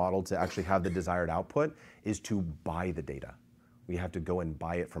to the model to actually have the desired output is to buy the data. We have to go and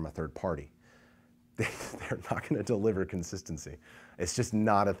buy it from a third party. They're not going to deliver consistency. It's just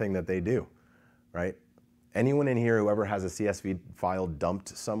not a thing that they do, right? Anyone in here who ever has a CSV file dumped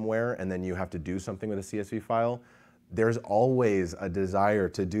somewhere and then you have to do something with a CSV file, there's always a desire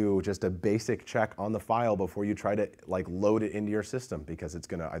to do just a basic check on the file before you try to like load it into your system, because it's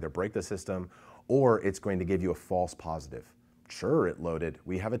going to either break the system or it's going to give you a false positive. Sure, it loaded.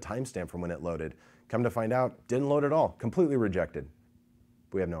 We have a timestamp from when it loaded. Come to find out, didn't load at all. Completely rejected.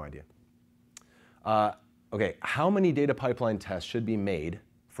 We have no idea. Okay, how many data pipeline tests should be made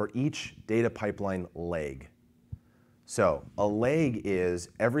for each data pipeline leg? So a leg is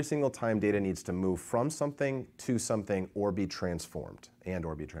every single time data needs to move from something to something or be transformed,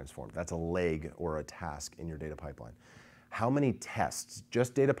 That's a leg or a task in your data pipeline. How many tests,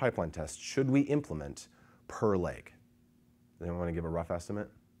 just data pipeline tests, should we implement per leg? Anyone want to give a rough estimate?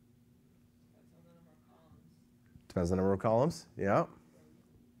 Depends on the number of columns. Yeah.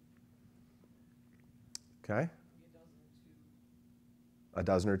 Okay. A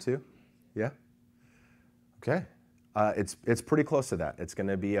dozen or two? Yeah. Okay. It's pretty close to that. It's going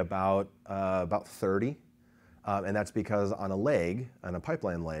to be about 30, and that's because on a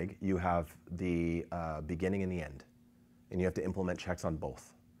pipeline leg, you have the beginning and the end, and you have to implement checks on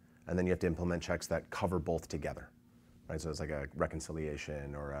both, and then you have to implement checks that cover both together, right? So it's like a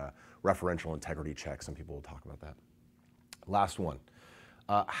reconciliation or a referential integrity check. Some people will talk about that. Last one.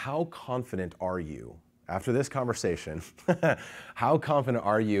 How confident are you? After this conversation, how confident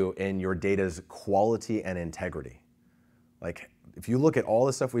are you in your data's quality and integrity? Like, if you look at all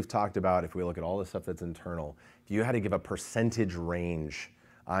the stuff we've talked about, if we look at all the stuff that's internal, if you had to give a percentage range,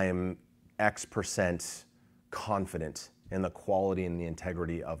 I am X% confident in the quality and the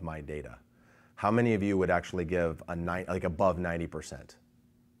integrity of my data. How many of you would actually give above 90%?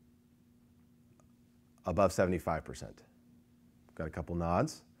 Above 75%? Got a couple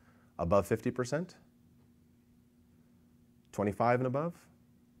nods. Above 50%? 25 and above?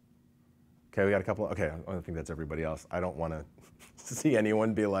 Okay, we got a couple. Okay, I think that's everybody else. I don't want to see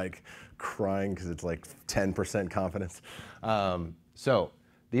anyone be like crying because it's like 10% confidence. So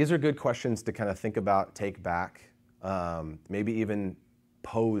these are good questions to kind of think about, take back, maybe even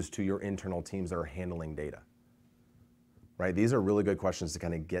pose to your internal teams that are handling data. Right? These are really good questions to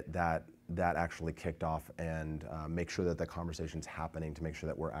kind of get that actually kicked off and make sure that the conversation's happening, to make sure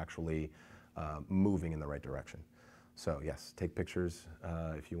that we're actually moving in the right direction. So yes, take pictures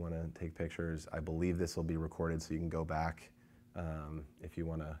if you want to take pictures. I believe this will be recorded so you can go back if you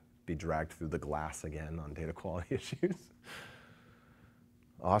want to be dragged through the glass again on data quality issues.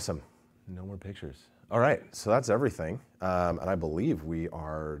 Awesome. No more pictures. All right, so that's everything. And I believe we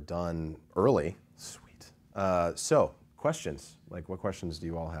are done early. Sweet. So questions, like what questions do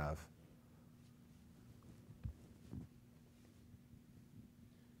you all have?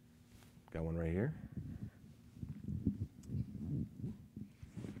 Got one right here.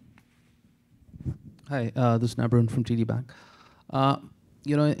 Hi, this is Nabran from TD Bank.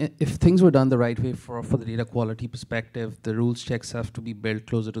 If things were done the right way for the data quality perspective, the rules checks have to be built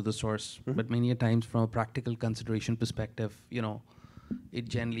closer to the source. Mm-hmm. But many a times, from a practical consideration perspective, it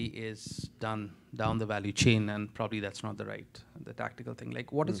generally is done down the value chain, and probably that's not the tactical thing.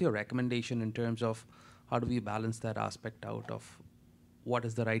 Like, what is your recommendation in terms of how do we balance that aspect out of what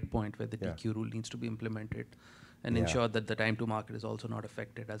is the right point where the TQ rule needs to be implemented? And ensure that the time to market is also not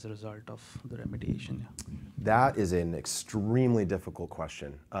affected as a result of the remediation. Yeah. That is an extremely difficult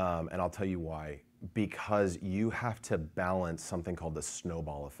question, and I'll tell you why. Because you have to balance something called the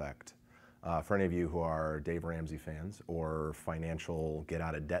snowball effect. For any of you who are Dave Ramsey fans or financial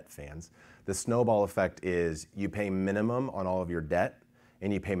get-out-of-debt fans, the snowball effect is you pay minimum on all of your debt,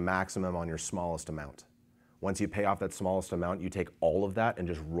 and you pay maximum on your smallest amount. Once you pay off that smallest amount, you take all of that and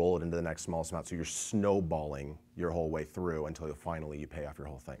just roll it into the next smallest amount. So you're snowballing your whole way through until you finally pay off your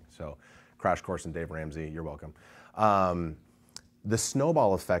whole thing. So crash course in Dave Ramsey, you're welcome. The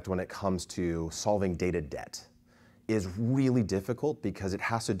snowball effect when it comes to solving data debt is really difficult because it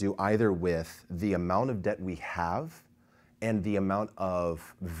has to do either with the amount of debt we have and the amount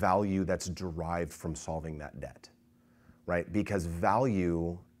of value that's derived from solving that debt, right? Because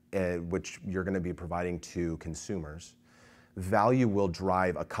value, which you're going to be providing to consumers, value will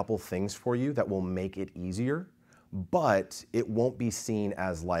drive a couple things for you that will make it easier. but it won't be seen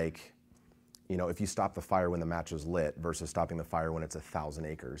as like, you know, if you stop the fire when the match is lit versus stopping the fire when it's 1,000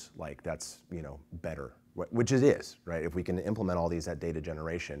 acres, like that's, you know, better, which it is, right? If we can implement all these at data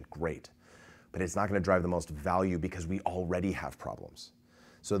generation, great. But it's not gonna drive the most value because we already have problems.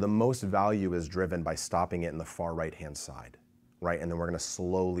 So the most value is driven by stopping it in the far right-hand side, right? And then we're gonna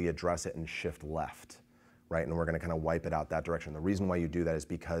slowly address it and shift left, right? And we're gonna kind of wipe it out that direction. The reason why you do that is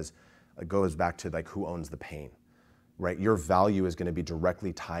because it goes back to like who owns the pain, right? Your value is gonna be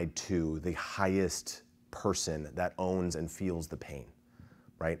directly tied to the highest person that owns and feels the pain,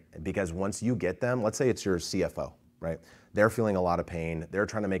 right? Because once you get them, let's say it's your CFO, right? They're feeling a lot of pain. They're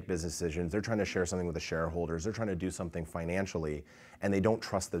trying to make business decisions. They're trying to share something with the shareholders. They're trying to do something financially, and they don't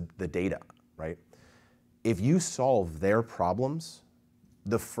trust the data, right? If you solve their problems,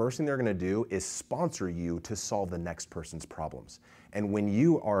 the first thing they're gonna do is sponsor you to solve the next person's problems. And when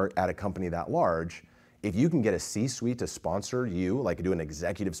you are at a company that large, if you can get a C-suite to sponsor you, like do an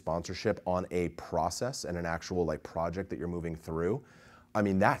executive sponsorship on a process and an actual like project that you're moving through, I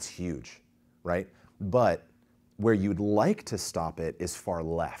mean, that's huge, right? But where you'd like to stop it is far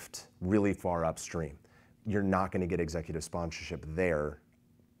left, really far upstream. You're not gonna get executive sponsorship there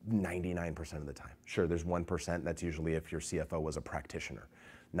 99% of the time. Sure, there's 1%, that's usually if your CFO was a practitioner.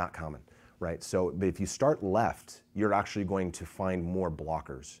 Not common, right? So but if you start left, you're actually going to find more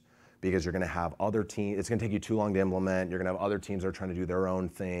blockers because you're gonna have other teams, it's gonna take you too long to implement, you're gonna have other teams that are trying to do their own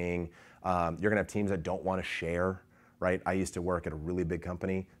thing, you're gonna have teams that don't wanna share, right? I used to work at a really big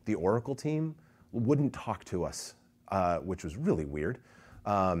company. The Oracle team wouldn't talk to us, which was really weird.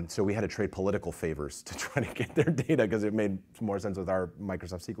 So we had to trade political favors to try to get their data because it made more sense with our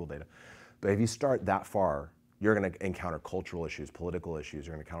Microsoft SQL data. But if you start that far, you're gonna encounter cultural issues, political issues,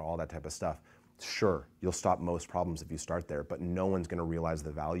 you're gonna encounter all that type of stuff. Sure, you'll stop most problems if you start there, but no one's gonna realize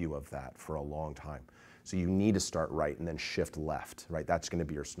the value of that for a long time. So you need to start right and then shift left, right? That's gonna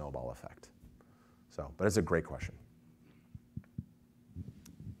be your snowball effect. So, but it's a great question.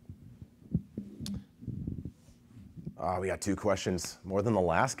 We got 2 questions, more than the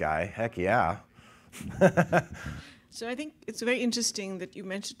last guy. Heck yeah. So I think it's very interesting that you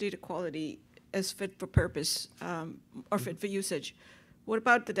mentioned data quality as fit for purpose or fit for usage. What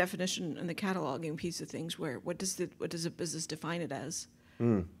about the definition and the cataloging piece of things? Where what does a business define it as?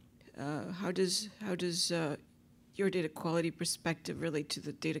 How does your data quality perspective relate to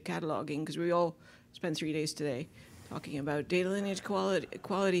the data cataloging? Because we all spent 3 days today talking about data lineage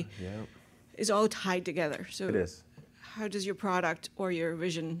quality. Yeah. Is all tied together. So It is. how does your product or your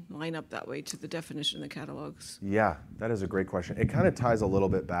vision line up that way to the definition of the catalogs? Yeah, that is a great question. It kind of ties a little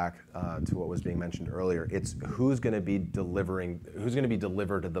bit back to what was being mentioned earlier. It's who's going to be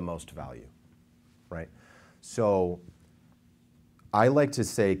delivered the most value, right? So I like to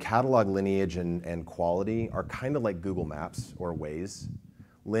say catalog, lineage, and quality are kind of like Google Maps or Waze.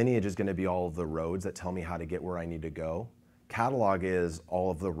 Lineage is going to be all of the roads that tell me how to get where I need to go. Catalog is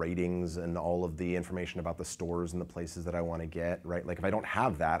all of the ratings and all of the information about the stores and the places that I want to get, right? Like if I don't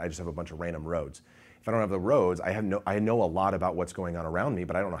have that, I just have a bunch of random roads. If I don't have the roads, I know a lot about what's going on around me,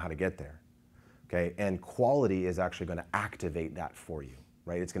 but I don't know how to get there, okay? And quality is actually going to activate that for you,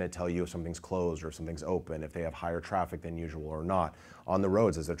 right? It's going to tell you if something's closed or if something's open, if they have higher traffic than usual or not. On the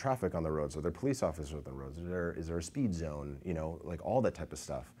roads, is there traffic on the roads? Are there police officers on the roads? Is there a speed zone? You know, like all that type of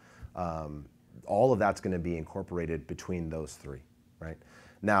stuff. All of that's going to be incorporated between those 3, right?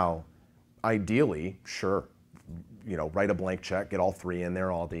 Now, ideally, sure, you know, write a blank check, get all 3 in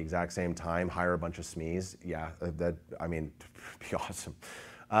there all at the exact same time, hire a bunch of SMEs. Yeah, I mean, it'd be awesome.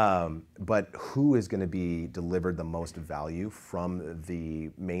 But who is going to be delivered the most value from the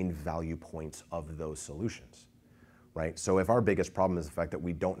main value points of those solutions, right? So if our biggest problem is the fact that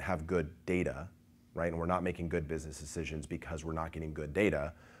we don't have good data, right, and we're not making good business decisions because we're not getting good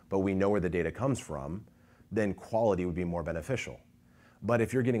data, but we know where the data comes from, then quality would be more beneficial. But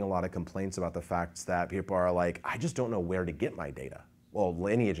if you're getting a lot of complaints about the fact that people are like, I just don't know where to get my data. Well,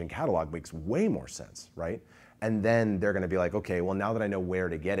 lineage and catalog makes way more sense, right? And then they're gonna be like, okay, well now that I know where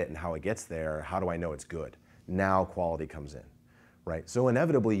to get it and how it gets there, how do I know it's good? Now quality comes in, right? So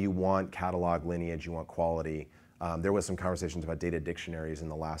inevitably you want catalog, lineage, you want quality. There was some conversations about data dictionaries in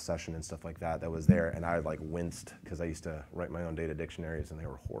the last session and stuff like that was there, and I like winced because I used to write my own data dictionaries and they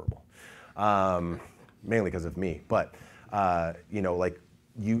were horrible, mainly because of me. But you know, like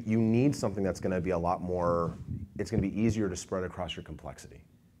you need something that's going to be a lot more. It's going to be easier to spread across your complexity,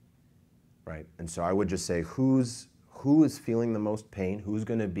 right? And so I would just say who is feeling the most pain, who's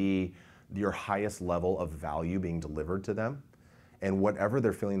going to be your highest level of value being delivered to them. And whatever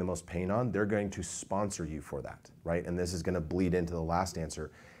they're feeling the most pain on, they're going to sponsor you for that, right? And this is going to bleed into the last answer.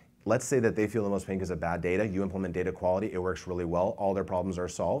 let's say that they feel the most pain because of bad data. You implement data quality, it works really well, all their problems are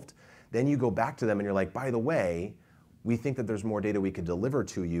solved. Then you go back to them and you're like, by the way, we think that there's more data we could deliver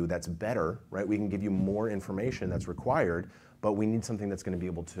to you that's better, right? We can give you more information that's required, but we need something that's going to be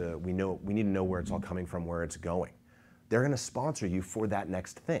able to, we need to know where it's all coming from, where it's going. They're going to sponsor you for that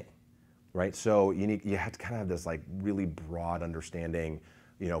next thing, right? So you have to kind of have this like really broad understanding,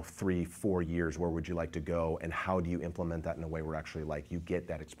 3-4 years, where would you like to go, and how do you implement that in a way where actually like you get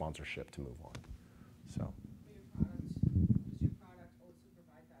that sponsorship to move on. So. Does your product also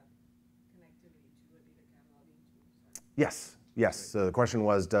provide that connectivity to a data cataloging tool? Yes, yes. So the question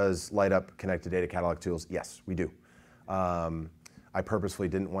was, does LightUp connect to data catalog tools? Yes, we do. I purposefully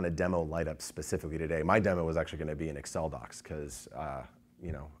didn't want to demo LightUp specifically today. My demo was actually going to be in Excel docs because,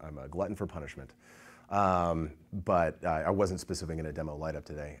 I'm a glutton for punishment. But I wasn't specifically going to demo LightUp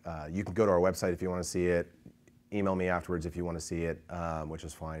today. You can go to our website if you want to see it. Email me afterwards if you want to see it, which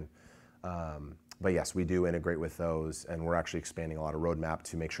is fine. But yes, we do integrate with those, and we're actually expanding a lot of roadmap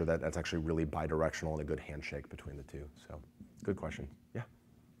to make sure that that's actually really bi-directional and a good handshake between the two. So, good question. Yeah.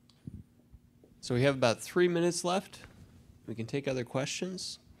 So we have about 3 minutes left. We can take other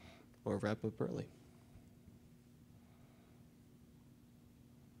questions or wrap up early.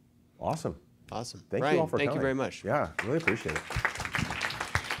 Awesome. Awesome. Thank Bryan, you all for thank coming. you very much. Yeah, really appreciate it.